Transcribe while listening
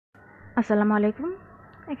আসসালামু আলাইকুম।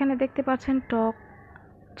 এখানে দেখতে পাচ্ছেন টক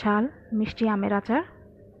ঝাল মিষ্টি আমের আচার,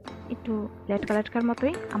 একটু লেটকা লেটকার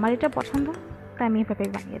মতোই। আমার এটা পছন্দ, তাই আমি এভাবে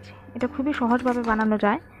বানিয়েছি। এটা খুবই সহজভাবে বানানো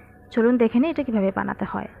যায়। চলুন দেখে নিই এটা কীভাবে বানাতে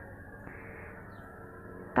হয়।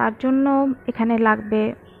 তার জন্য এখানে লাগবে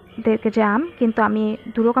 1.5 কেজি আম, কিন্তু আমি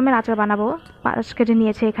 2 রকমের আচার বানাবো। 5 কেজি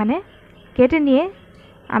নিয়েছি এখানে। কেটে নিয়ে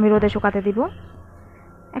আমি রোদে শুকাতে দিব।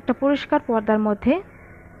 একটা পরিষ্কার পর্দার মধ্যে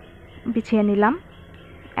বিছিয়ে নিলাম,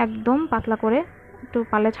 একদম পাতলা করে, একটু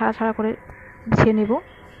পারলে ছাড়া ছাড়া করে বিছিয়ে নেব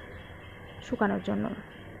শুকানোর জন্য।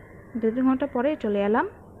 2-3 ঘন্টা পরে চলে এলাম।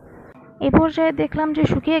 এই পর্যায়ে দেখলাম যে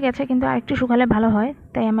শুকিয়ে গেছে, কিন্তু আরেকটু শুকালে ভালো হয়,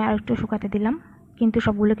 তাই আমি আরেকটু শুকাতে দিলাম। কিন্তু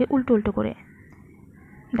সবগুলোকে উল্টো উল্টো করে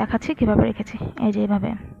দেখাচ্ছি কীভাবে রেখেছি। এই যে এভাবে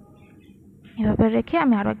রেখে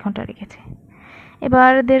আমি আরও 1 ঘন্টা রেখেছি।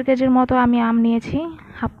 এবার 1.5 কেজির মতো আমি আম নিয়েছি,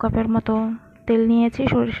 হাফ কাপের মতো তেল নিয়েছি,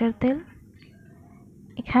 সরিষার তেল।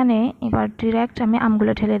 এখানে এবার ডিরেক্ট আমি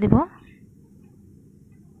আমগুলো ঢেলে দেব।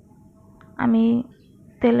 আমি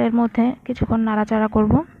তেলের মধ্যে কিছুক্ষণ নাড়াচাড়া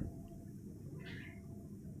করব।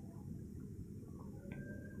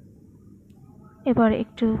 এবার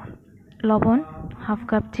একটু লবণ, হাফ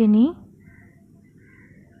কাপ চিনি,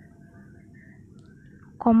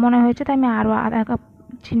 কম মনে হয়েছে তাই আমি আরও আধা কাপ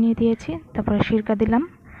চিনি দিয়েছি। তারপরে সিরকা দিলাম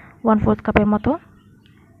 1/4 কাপের মতো।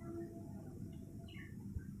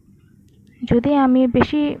 যদি আমি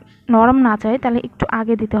বেশি নরম না চাই তাহলে একটু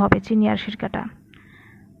আগে দিতে হবে চিনি আর সিরকাটা।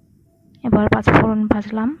 এবার 5 ফোড়ন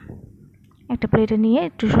ভাজলাম, একটা প্লেটে নিয়ে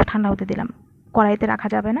একটু ঠান্ডা হতে দিলাম। কড়াইতে রাখা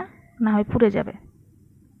যাবে না, না হয় পুড়ে যাবে।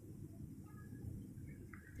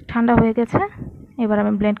 ঠান্ডা হয়ে গেছে, এবার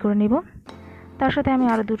আমি ব্লেন্ড করে নিব। তার সাথে আমি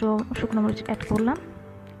আরও 2টো শুকনো মরিচ অ্যাড করলাম,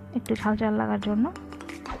 একটু ঝাল ঝাল লাগার জন্য।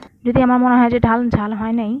 যদি আমার মনে হয় যে ঝাল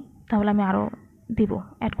হয় নাই, তাহলে আমি আরও দিব,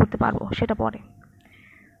 অ্যাড করতে পারবো, সেটা পরে।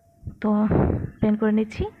 তো ব্লেন্ড করে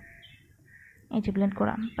নিচ্ছি। এই যে ব্লেন্ড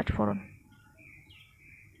করা 5 ফোড়ন,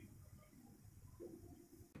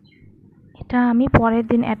 এটা আমি পরের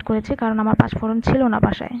দিন অ্যাড করেছি, কারণ আমার 5 ফোড়ন ছিল না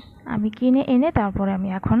বাসায়। আমি কিনে এনে তারপরে আমি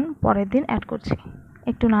এখন পরের দিন অ্যাড করছি।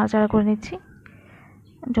 একটু নাড়াচাড়া করে নিচ্ছি,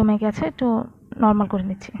 জমে গেছে, একটু নর্মাল করে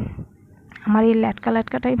নিচ্ছি। আমার এই ল্যাটকা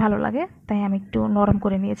ল্যাটকাটাই ভালো লাগে, তাই আমি একটু নরম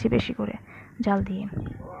করে নিয়েছি বেশি করে জাল দিয়ে।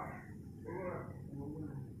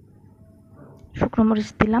 শুকনো মরিচ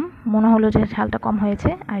দিলাম, মনে হলো যে ঝালটা কম হয়েছে,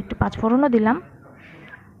 আর একটু 5 ফোড়নও দিলাম।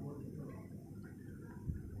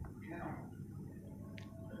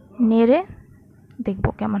 নেড়ে দেখব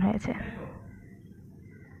কেমন হয়েছে।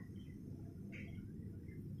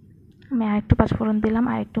 আমি আর একটু 5 ফোড়ন দিলাম,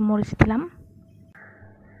 আর একটু মরিচ দিলাম।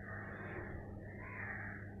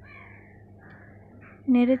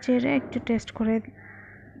 নেড়ে চেড়ে একটু টেস্ট করে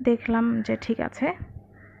দেখলাম যে ঠিক আছে।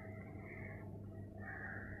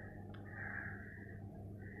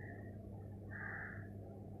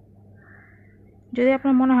 যদি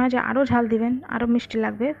আপনার মনে হয় যে আরও ঝাল দিবেন, আরও মিষ্টি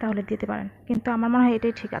লাগবে, তাহলে দিতে পারেন, কিন্তু আমার মনে হয়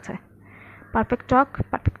এটাই ঠিক আছে। পারফেক্ট টক,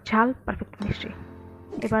 পারফেক্ট ঝাল, পারফেক্ট মিষ্টি।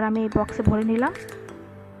 এবার আমি এই বক্সে ভরে নিলাম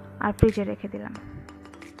আর ফ্রিজে রেখে দিলাম।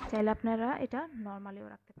 চাইলে আপনারা এটা নর্মালিও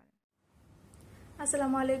রাখতে পারেন।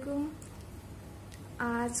 আসসালামু আলাইকুম।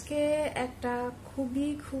 আজকে একটা খুবই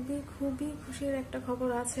খুবই খুবই খুশির একটা খবর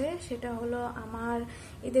আছে। সেটা হলো আমার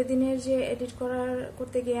ঈদের দিনের যে এডিট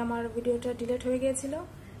করতে গিয়ে আমার ভিডিওটা ডিলিট হয়ে গিয়েছিল,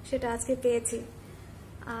 সেটা আজকে পেয়েছি।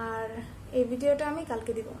 আর এই ভিডিওটা আমি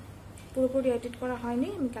কালকে দিব, পুরোপুরি এডিট করা হয়নি,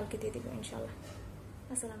 আমি কালকে দিয়ে দিব ইনশাল্লাহ।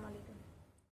 আসসালামু আলাইকুম।